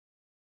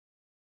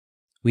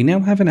We now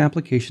have an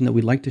application that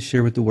we'd like to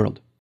share with the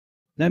world.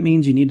 That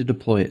means you need to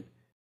deploy it.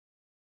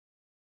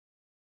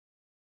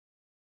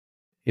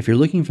 If you're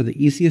looking for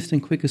the easiest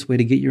and quickest way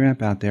to get your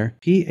app out there,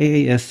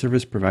 PaaS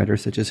service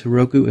providers such as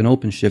Heroku and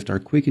OpenShift are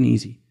quick and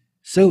easy.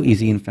 So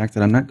easy, in fact,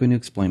 that I'm not going to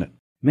explain it.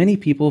 Many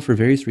people, for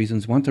various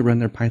reasons, want to run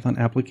their Python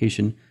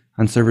application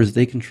on servers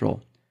they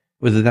control,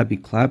 whether that be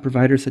cloud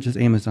providers such as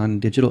Amazon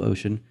and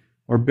DigitalOcean,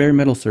 or bare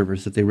metal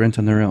servers that they rent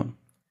on their own.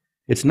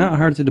 It's not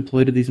hard to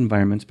deploy to these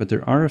environments, but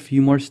there are a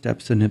few more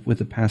steps than with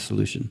the past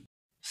solution.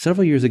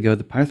 Several years ago,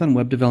 the Python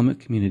web development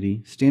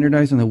community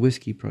standardized on the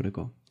wsgi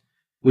protocol,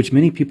 which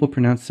many people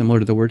pronounce similar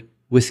to the word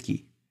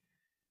whiskey.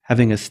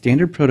 Having a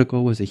standard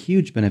protocol was a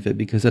huge benefit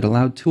because it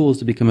allowed tools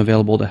to become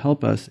available to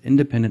help us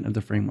independent of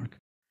the framework.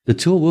 The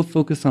tool we'll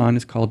focus on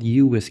is called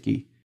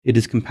wsgi. It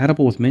is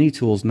compatible with many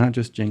tools, not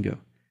just Django.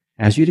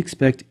 As you'd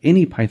expect,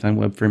 any Python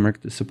web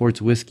framework that supports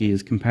wsgi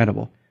is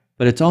compatible,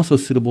 but it's also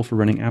suitable for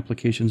running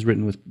applications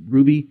written with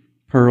Ruby,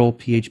 Perl,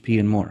 PHP,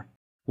 and more.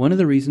 One of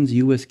the reasons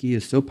wsgi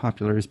is so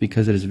popular is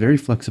because it is very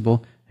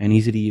flexible and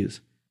easy to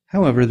use.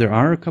 However, there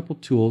are a couple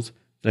tools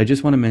that I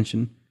just want to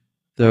mention,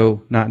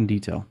 though not in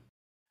detail.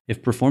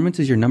 If performance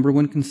is your number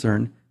one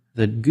concern,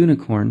 the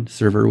Gunicorn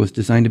server was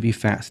designed to be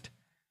fast.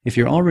 If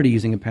you're already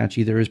using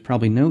Apache, there is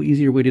probably no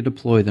easier way to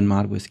deploy than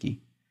ModWsgi.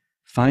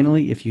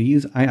 Finally, if you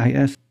use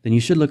IIS, then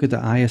you should look at the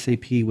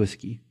ISAP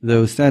wsgi,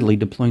 though sadly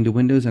deploying to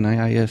Windows and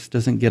IIS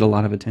doesn't get a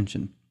lot of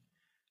attention.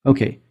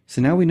 Okay,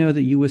 so now we know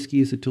that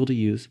wsgi is a tool to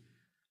use.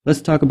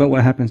 Let's talk about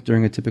what happens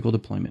during a typical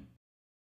deployment.